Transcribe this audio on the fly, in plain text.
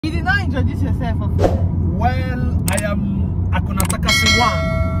You did not introduce yourself. Well, I am Akunataka Sewan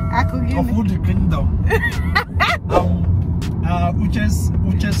of Wood Kingdom.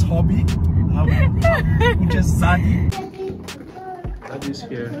 Uche's hobby. Uche's Zadi. Zadi's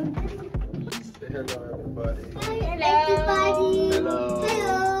here. Say hello, everybody. Hello. Hello.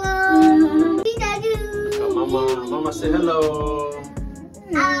 Hello. Mama, say hello.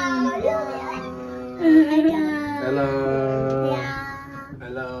 Hello. Hello.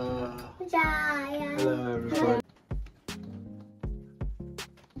 Hello, everybody.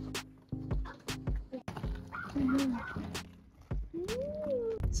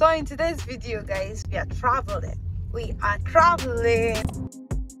 So in today's video, guys, we are traveling.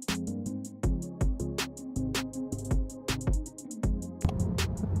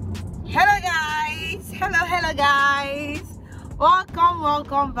 Hello guys.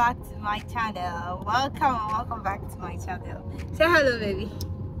 Welcome back to my channel. Welcome back to my channel. Say hello, baby.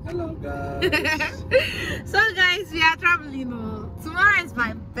 Hello, guys. So guys, we are traveling. Tomorrow is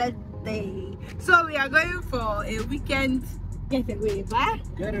my birthday, so we are going for a weekend getaway.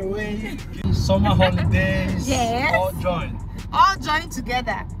 Getaway. Summer holidays. Yes. All join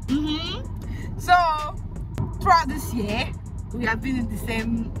together. So throughout this year, we have been in the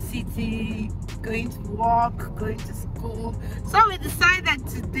same city, going to work, going to school. So we decided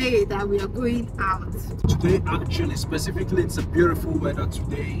today that we are going out. Today, actually, specifically, it's a beautiful weather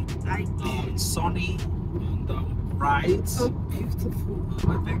today. It's sunny and bright. So beautiful.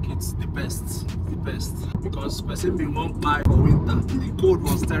 I think it's the best. Because person we won't buy for winter. The cold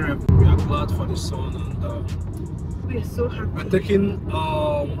was terrible. We are glad for the sun and we are so happy. we're taking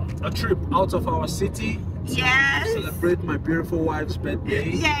a trip out of our city. Yes. To celebrate my beautiful wife's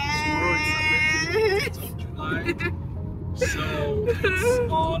birthday. Yes. Tomorrow is the 8th of July. So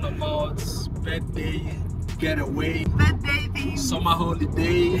it's all about birthday, getaway, Birthday, summer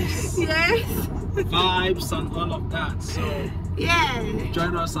holidays, yes, vibes and all of that. So yeah,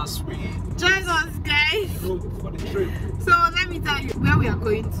 join us as we join us, guys, go for the trip. So let me tell you where we are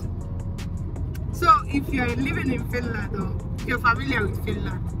going to. So if you're living in Finland or if you're familiar with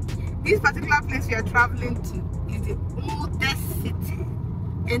Finland, this particular place we are traveling to is the oldest city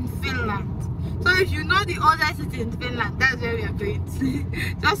in Finland. So if you know the oldest city in Finland, that's where we are going to.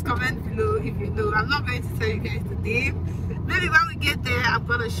 Just comment below if you know. I'm not going to tell you guys the name. Maybe when we get there, I'm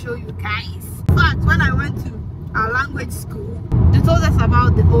going to show you guys. In fact, when I went to our language school, they told us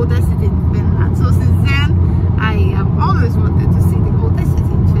about the oldest city in Finland. So since then, I have always wanted to see the oldest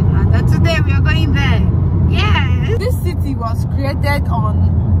city in Finland. And today we are going there. Yes! This city was created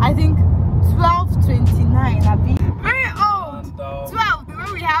on, I think, 1229. Very old. 12.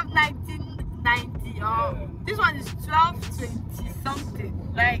 When we have 1990. This one is 1220 something.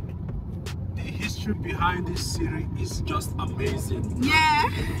 Like, the history behind this city is just amazing. Yeah.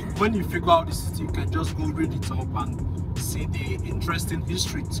 When you figure out the city, you can just go read it up and see the interesting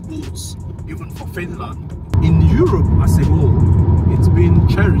history it holds, even for Finland. In Europe as a whole, it's been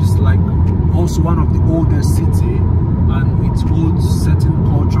cherished like also one of the oldest cities, and it holds certain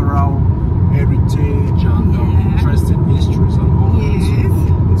cultural heritage and interesting histories and all that.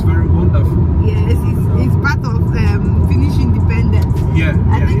 So it's very wonderful. Yes, it's part of Finnish independence. Yeah,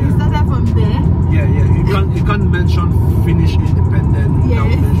 I think it started from there. Yeah. You can't mention Finnish independence without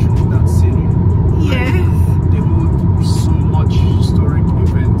mentioning that city. Yes. They hold so much historic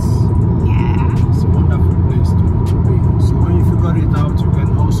events. Yeah. It's a wonderful place to be. So when you figure it out, you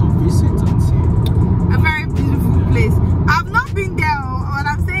can also visit and see. A very beautiful place. I've not been there, but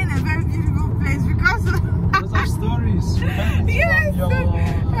I'm saying a very beautiful place because of stories. Yes.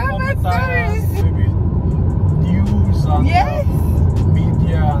 Stories. Maybe news and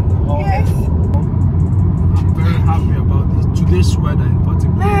media and all. Yes. I'm very happy about this. Today's weather in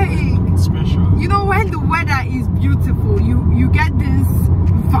particular. It's special. You know, when the weather is beautiful, you get this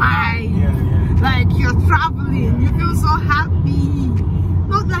vibe. Yeah. Like you're traveling, you feel so happy.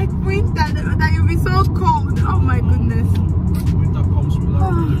 Not like winter that you'll be so cold. Oh my goodness. Winter comes with a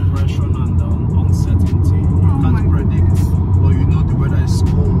lot of depression and uncertainty. You can't predict, but you know the weather is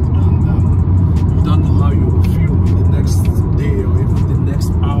cold and you don't know how you will feel in the next day or even the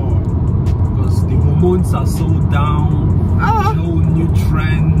next hour, because the hormones are so down. No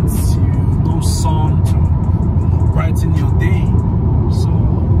nutrients, no sun to brighten your day, so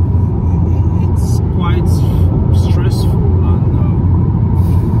it's quite stressful and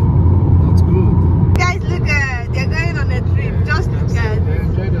not good. Guys, look at they're going on a trip. Just look at.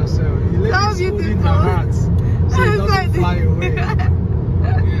 Enjoy yourself. So beautiful. So it doesn't fly away.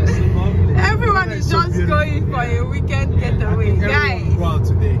 Yes, so lovely. Everyone is just going for a weekend getaway, guys. Go out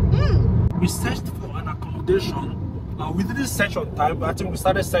today. We searched for an accommodation we didn't search on time, but I think we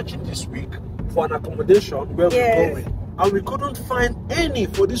started searching this week for an accommodation where we're going, and we couldn't find any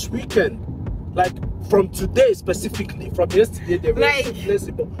for this weekend. Like from today specifically, from yesterday they were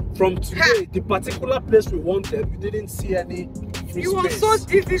flexible. From today, the particular place we wanted, we didn't see any free space. It was so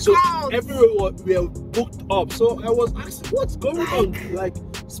difficult. So everywhere we were booked up. So I was asking, what's going on? Like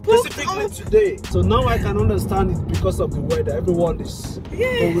specifically today. So now I can understand it because of the weather. Everyone is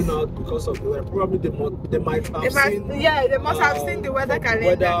going out because of the weather. Probably they might have seen. Yeah, they must have seen the weather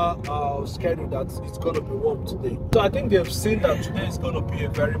calendar. Schedule that it's gonna be warm today. So I think they've seen that today is gonna be a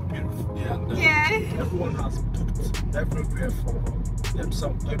very beautiful day, and everyone has booked everywhere for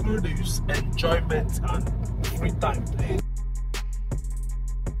themselves. Everywhere they use enjoyment and free time play.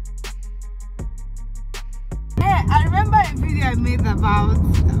 Yeah, I remember a video I made about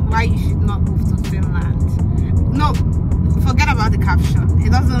why you should not move to Finland. No, forget about the caption.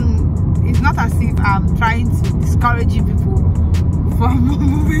 It's not as if I'm trying to discourage you people from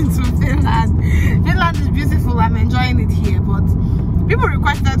moving to Finland. Finland is beautiful, I'm enjoying it here, but people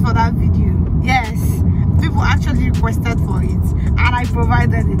requested for that video. Yes, people actually requested for it, and I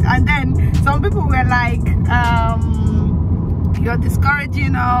provided it. And then some people were like, you're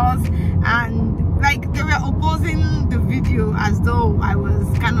discouraging us, and like they were opposing the video as though I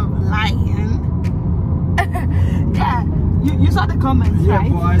was kind of lying. Yeah, you saw the comments, right?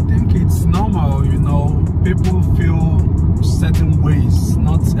 Yeah, but I think it's normal, you know, people feel certain ways.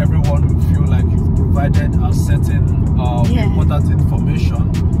 Not everyone will feel like you've provided a certain important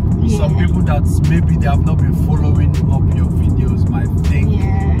information. Some people that maybe they have not been following up your videos might think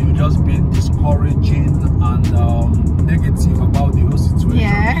you're just being discouraging and negative about the whole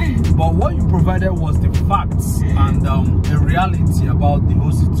situation. But what you provided was the facts and the reality about the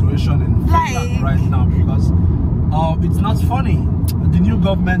whole situation in Finland right now, because it's not funny. The new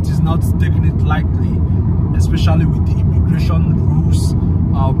government is not taking it lightly, especially with the immigration rules,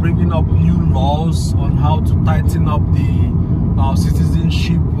 bringing up new laws on how to tighten up the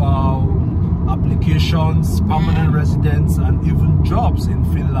citizenship applications, permanent residents, and even jobs in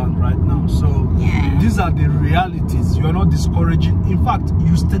Finland right now. So these are the realities. You are not discouraging. In fact,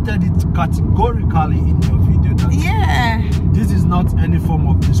 you stated it categorically in your video that this is not any form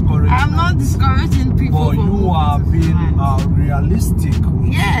of discouragement. I'm not discouraging people, but you are being realistic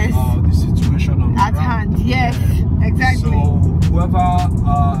with the situation on at hand. Yes, exactly. So whoever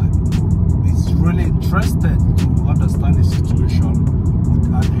is really interested to understand the situation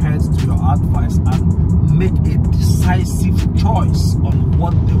would adhere to your advice and make a decisive choice on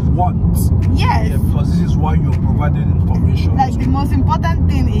what they want. Yes. Yeah, because this is why you're providing information. Like the most important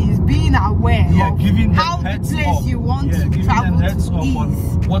thing is being aware of giving how the place you want to travel to is. On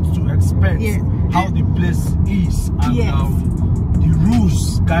what to expect, how the place is, and the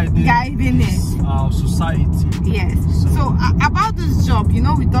rules guiding this society. Yes. So about this job, you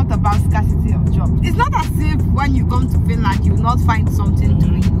know, we talked about scarcity of jobs. It's not as if when you come to Finland you will not find something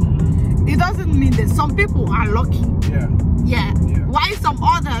doing. It doesn't mean that some people are lucky. Yeah. Why some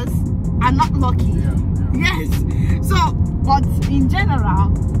others are not lucky. Yes. So, but in general,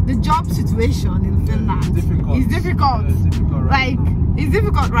 the job situation in Finland is difficult. It's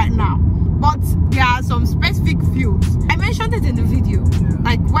difficult right now. But there are some specific fields. I mentioned it in the video.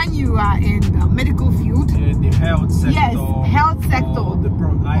 Like when you are in the medical field. The health sector. Yes, health sector. The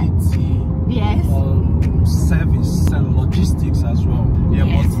IT. Service and logistics as well.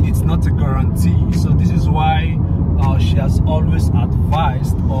 But it's not a guarantee. So this is why she has always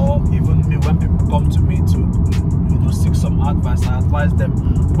advised, or even me, when people come to me to seek some advice, I advise them,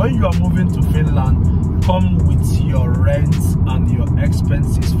 when you are moving to Finland, come with your rent and your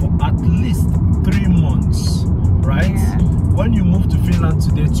expenses for at least 3 months, right? When you move to Finland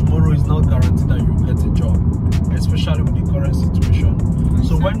today, tomorrow is not guaranteed that you get a job, especially with the current situation.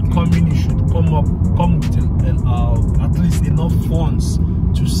 So when coming, you should come with at least enough funds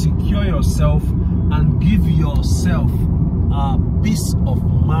to secure yourself and give yourself a peace of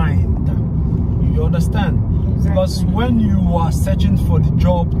mind. You understand? Because when you are searching for the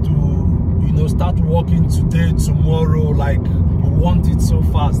job to start working today, tomorrow, like you want it so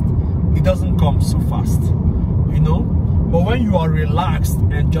fast, it doesn't come so fast, but when you are relaxed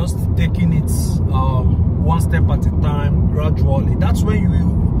and just taking it one step at a time, gradually, that's when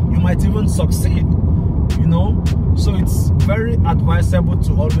you might even succeed, so it's very advisable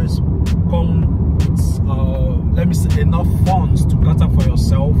to always come with let me say, enough funds to cater for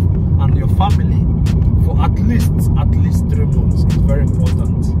yourself and your family for at least 3 months. It's very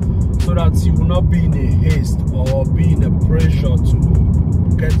important, so that you will not be in a haste or be in a pressure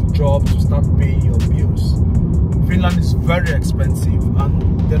to get a job to start paying your bills. Finland is very expensive,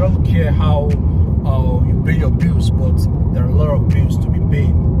 and they don't care how you pay your bills, but there are a lot of bills to be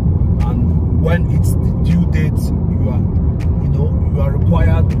paid. And when it's the due date, you are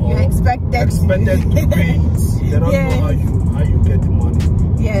required or you're expected to pay it. They don't know how you get the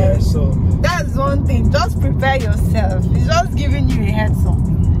money. Yeah, so that's one thing. Just prepare yourself. It's just giving you a heads up.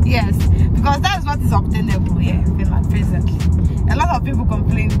 Yes, because that's what is obtainable here in Finland presently. A lot of people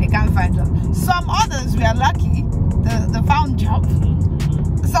complain they can't find jobs. Some others were lucky, they found jobs.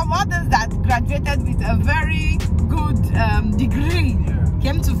 Some others that graduated with a very good degree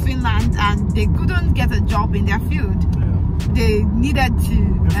came to Finland and they couldn't get a job in their field. They needed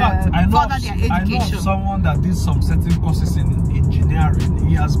to further their education. I know of someone that did some certain courses in engineering.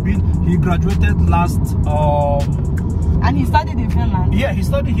 He graduated last and he studied in Finland. Yeah, he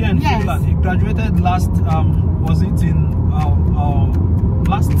studied here in Finland. He graduated last was it in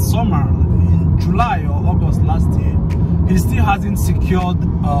last summer, in July or August last year. He still hasn't secured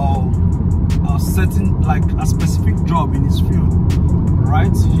a certain, like a specific job in his field,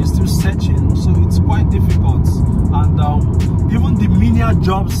 right? He's still searching, so it's quite difficult. And even the menial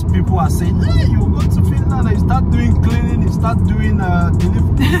jobs, people are saying, hey, you go to Finland and you start doing cleaning, you start doing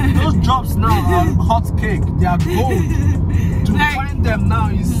delivery. Those jobs now are hot cake, they are gold. To find them now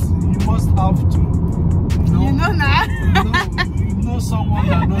is, you must have to, you know now. You know someone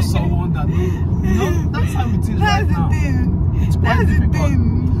that knows someone that knows. That's how it is right now. It's quite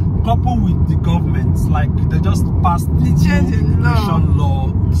difficult. Coupled with the government, like they just passed the immigration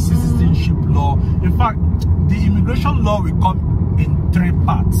law, citizenship law. In fact, the immigration law will come in 3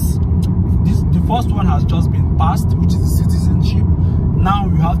 parts. The first one has just been passed, which is citizenship. Now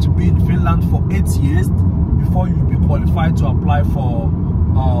you have to be in Finland for 8 years before you will be qualified to apply for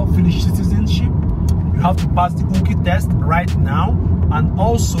Finnish citizenship. You have to pass the UKI test right now, and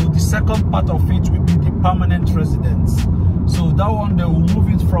also the second part of it will be the permanent residence. So that one, they will move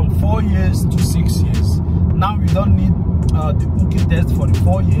it from 4 years to 6 years. Now you don't need the UKI test for the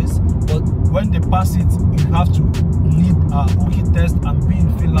 4 years, but when they pass it, you have to need a UKI test and be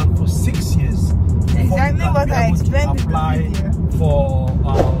in Finland for 6 years. Exactly what I explained. Apply for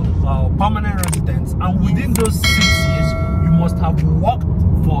permanent residence, and within those 6 years, you must have worked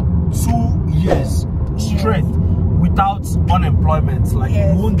for 2 years straight without unemployment. Like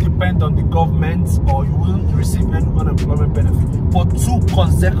you won't depend on the government or you won't receive any unemployment benefit for 2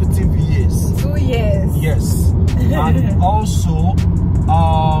 consecutive years. 2 years. Yes. And also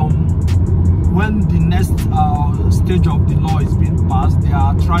when the next stage of the law is being passed, they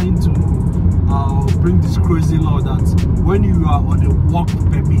are trying to bring this crazy law that when you are on a work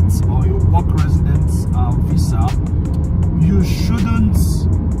permit or a work residence visa, you shouldn't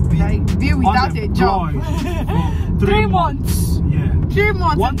be without a job for 3 months. Yeah. 3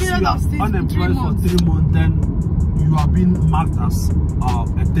 months. Once you are unemployed for 3 months, then you are being marked as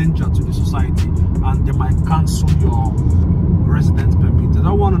a danger to the society, and they might cancel your residence permit. They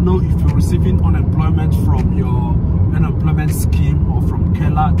don't want to know if you're receiving unemployment from your unemployment scheme or from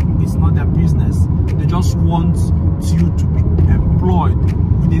Kela. It's not their business. They just want you to be employed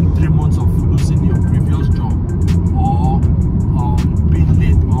within 3 months of losing your previous job or being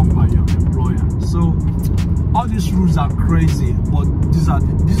laid off by your employer. So all these rules are crazy, but this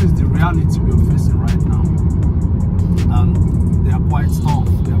is the reality we are facing right now, and they are quite tough.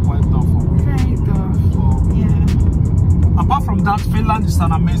 They are quite tough for me. Very tough. Apart from that, Finland is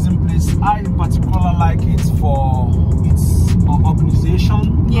an amazing place. I in particular like it for its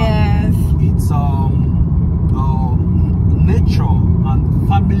organization. Yes. Its nature and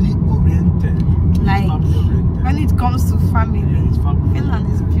family oriented. Like when it comes to family, Finland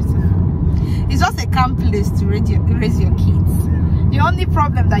is beautiful. It's just a calm place to raise your kids. The only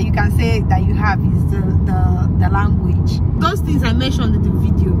problem that you can say that you have is the language. Those things I mentioned in the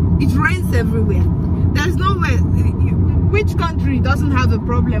video. It rains everywhere. There's nowhere. Which country doesn't have a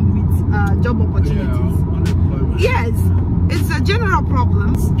problem with job opportunities? Yes, it's a general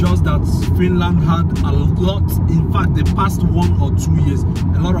problem. Just that Finland had a lot. In fact, the past 1 or 2 years,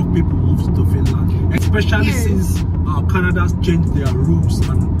 a lot of people moved to Finland, especially since Canada changed their rules,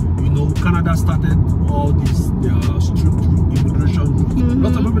 and Canada started all this strict immigration rules.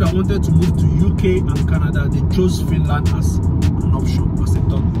 Lots of people that wanted to move to UK and Canada, they chose Finland as an option, as a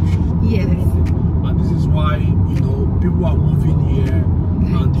third option. Yes. And this is why people are moving here.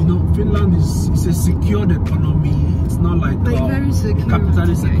 And Finland is a secured economy. It's not like very secure, a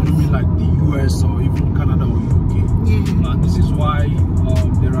capitalist economy like the US or even Canada or UK. Yeah. And this is why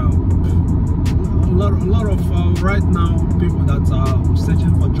there are a lot of right now people that are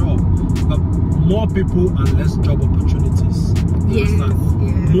searching for jobs, but more people and less job opportunities. Yes.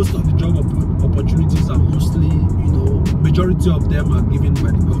 Most of the job opportunities are mostly, majority of them are given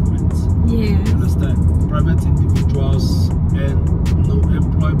by the government. Yes. You understand? Private individuals and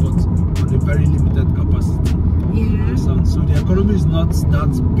employ, but on a very limited capacity. Yeah. So the economy is not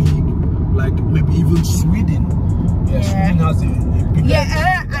that big, like maybe even Sweden. Yeah. Sweden has a big.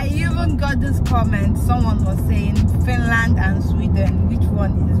 Yeah, I even got this comment. Someone was saying Finland and Sweden, which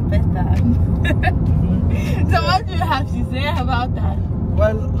one is better? So what do you have to say about that?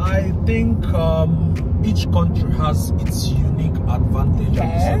 Well, I think each country has its unique advantage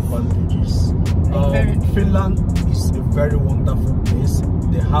and disadvantages. Finland is a very wonderful place.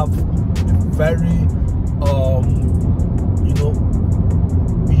 They have a very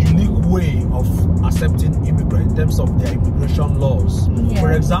unique way of accepting immigrants in terms of their immigration laws.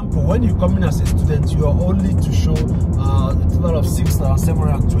 For example, when you come in as a student, you are only to show a total of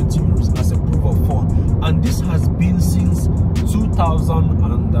 6,720 euros as a proof of fund, and this has been since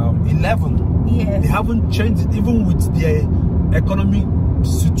 2011. Yes. They haven't changed it, even with their economic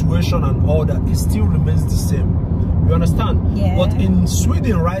situation and all that. It still remains the same. You understand? Yeah. But in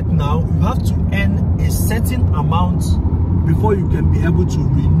Sweden right now, you have to earn a certain amount before you can be able to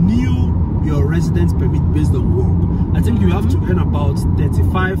renew your residence permit based on work. I think you have to earn about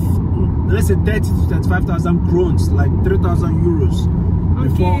 35, let's say 30 to 35,000 crowns, like 3,000 euros,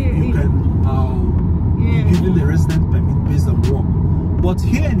 before you can be given the residence permit based on work. But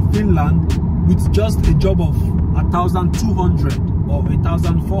here in Finland, with just a job of 1,200 or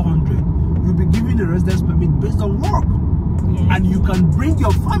 1,400, you'll be given a residence permit based on work. And you can bring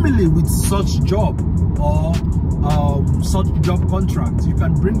your family with such job or such job contract. You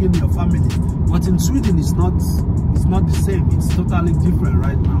can bring in your family. But in Sweden, it's not the same. It's totally different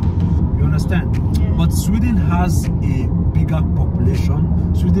right now. You understand? But Sweden has a bigger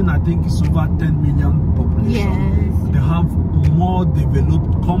population. Sweden, I think, is over 10 million population. They have more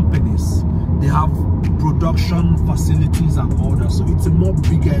developed companies. They have production facilities and all that, so it's a more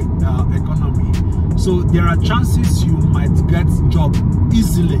bigger economy. So there are chances you might get job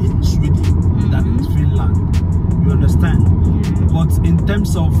easily in Sweden than in Finland. You understand? But in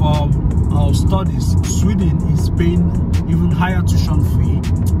terms of our studies, Sweden is paying even higher tuition fee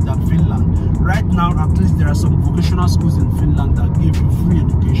than Finland. Right now, at least there are some vocational schools in Finland that give you free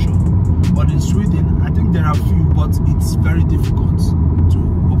education. But in Sweden, I think there are few, but it's very difficult to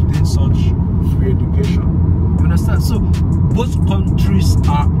obtain such free education. You understand? So both countries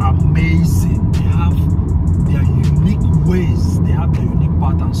are amazing. They have their unique ways. They have their unique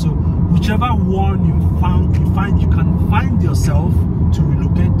patterns. So whichever one you find you can find yourself to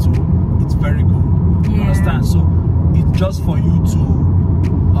relocate to, it's very good. You understand? So it's just for you to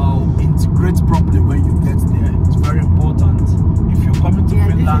integrate properly when you get there. It's very important. If you're coming to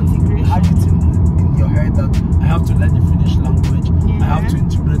Finland, have it in your head that I have to learn the Finnish language. I have to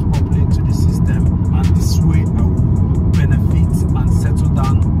integrate properly into the system, and this way I will benefit and settle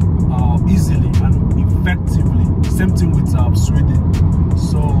down easily and effectively. Same thing with Sweden.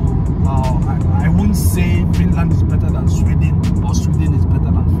 So I wouldn't say Finland is better than Sweden or Sweden is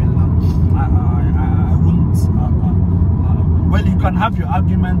better than Finland. I wouldn't. Well, you can have your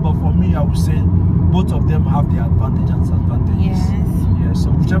argument, but for me, I would say both of them have their advantages and disadvantages. Yeah.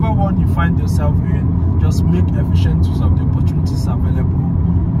 So whichever one you find yourself in, just make efficient use of the opportunities available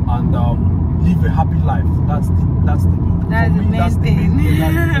and live a happy life. That's the main thing.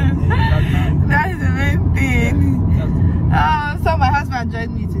 That's the main thing. So my husband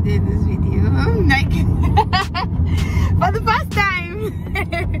joined me today in this video. Like for the first time.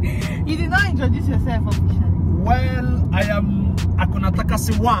 You did not introduce yourself officially. Well, I am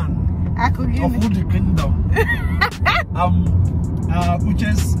Akonatakasi one of the kingdom.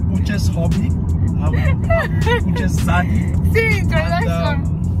 Uche's hobby. Uche's Zadi. See, introduction.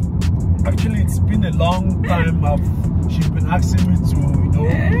 Actually, it's been a long time. She's been asking me to,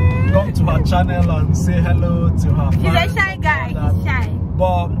 come to her channel and say hello to her fans. He's a shy guy. He's shy.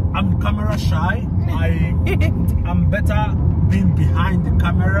 But I'm camera shy. I'm better being behind the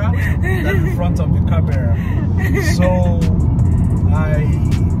camera than in front of the camera. So I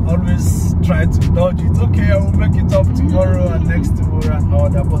always try to dodge it. Okay, I will make it up tomorrow and next tomorrow and all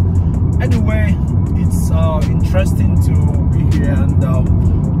that. But anyway, it's interesting to be here, and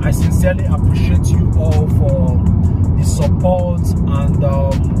I sincerely appreciate you all for the support and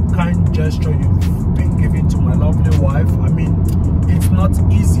kind gesture you've been giving to my lovely wife. I mean, it's not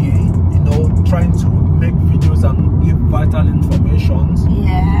easy, trying to make videos and give vital information.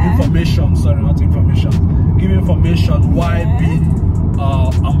 Give information while being a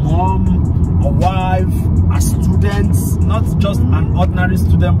mom, a wife, a student, not just an ordinary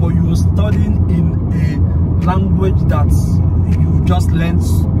student, but you're studying in a language that you just learned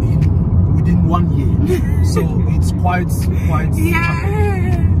within 1 year. So it's quite challenging.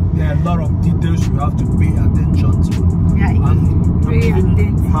 there are a lot of details you have to pay attention to. Yeah, and I'm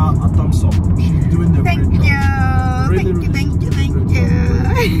giving her a thumbs up. She's doing a great job. Really, thank you.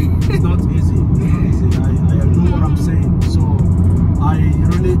 It's not easy. I know what I'm saying. So I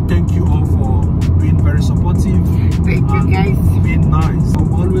really thank you all for being very supportive. Thank you guys. Being nice.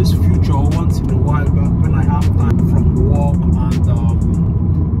 I'm always future once in a while, but when I have time from work and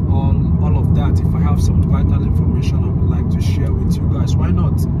all of that, if I have some vital information I would like to share with you guys, why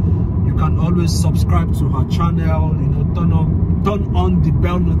not? You can always subscribe to her channel, you know, turn on the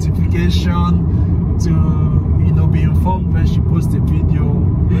bell notification to, you know, be informed when she posts a video.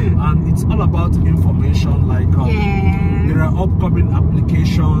 And it's all about information, like there are upcoming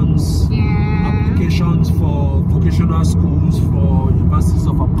applications for vocational schools, for universities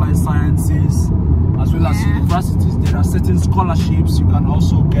of applied sciences, as well as universities. There are certain scholarships you can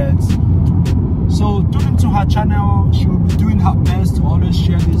also get. So tune into her channel. She will be doing her best to always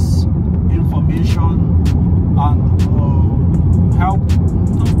share this information and help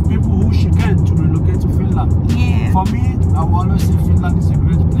people who she can to relocate to Finland. For me, I will always say Finland is a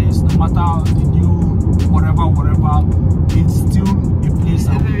great place. No matter the new whatever, it's still a place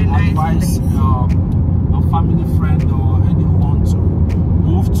I would advise a family friend or anyone to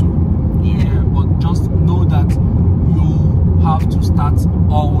move to. But just know that you have to start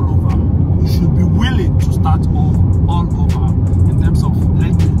all over. You should be willing to start all over in terms of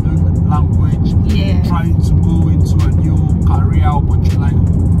learning language, trying to go into a new career opportunity,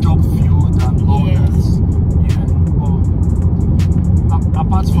 like job field and all that. But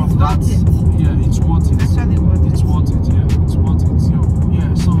apart from that, it's worth it. Actually worth it. It's worth it. It's worth it.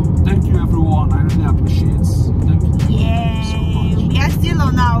 So thank you everyone. I really appreciate it. Thank you so much. We are still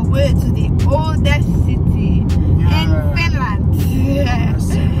on our way to the oldest city in Finland. Yes,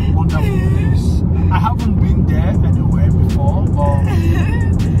 wonderful place. I haven't been there anywhere before, but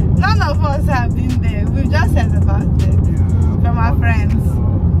none of us have been there. We've just heard about it from our friends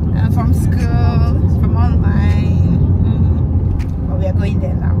and from school, from online. But we are going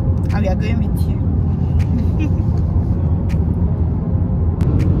there now, and we are going with you.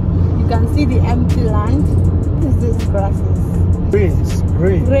 You can see the empty land. What is this grasses? Grains.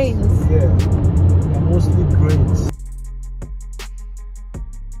 Yeah, they're mostly grains.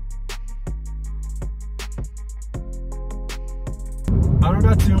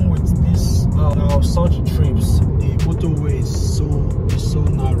 Another thing with this such trips, the motorway is so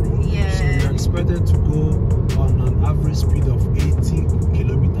narrow. So you're expected to go on an average speed of 80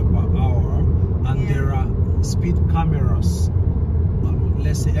 km/h, and there are speed cameras,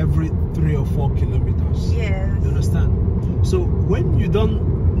 let's say every 3 or 4 kilometers. You understand? So when you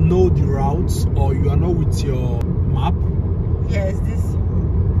don't know the routes, or you are not with your map,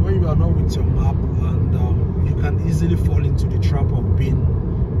 when you are not with your map, and you can easily fall into the trap of being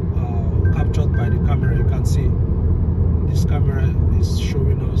captured by the camera. You can see this camera is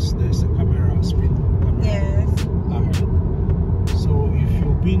showing us there's a camera, speed camera ahead. So if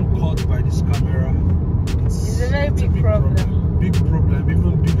you're being caught by this camera, it's a very big problem. Big problem,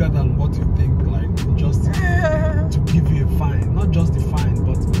 even bigger than what you think. Like, just to give you a fine, not just the fine,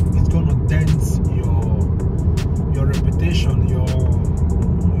 but it's gonna dent your reputation, your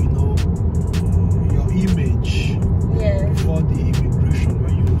image before the immigration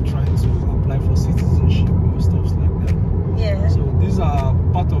when you're trying to apply for citizenship or stuff like that. So these are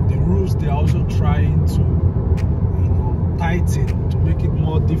part of the rules. They're also trying to tighten to make it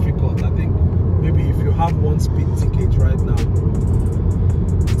more difficult. I think maybe if you have one speed ticket right now,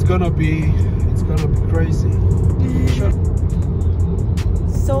 it's gonna be crazy.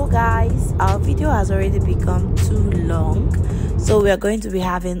 So guys, our video has already become too long, so we are going to be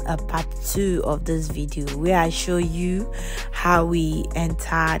having a part 2 of this video where I show you how we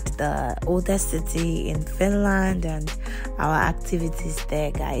entered the oldest city in Finland and our activities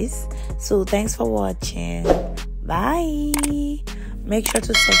there, guys. So thanks for watching. Bye. Make sure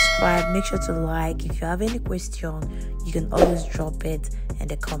to subscribe, make sure to like. If you have any question, you can always drop it in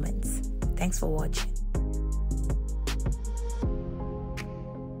the comments. Thanks for watching.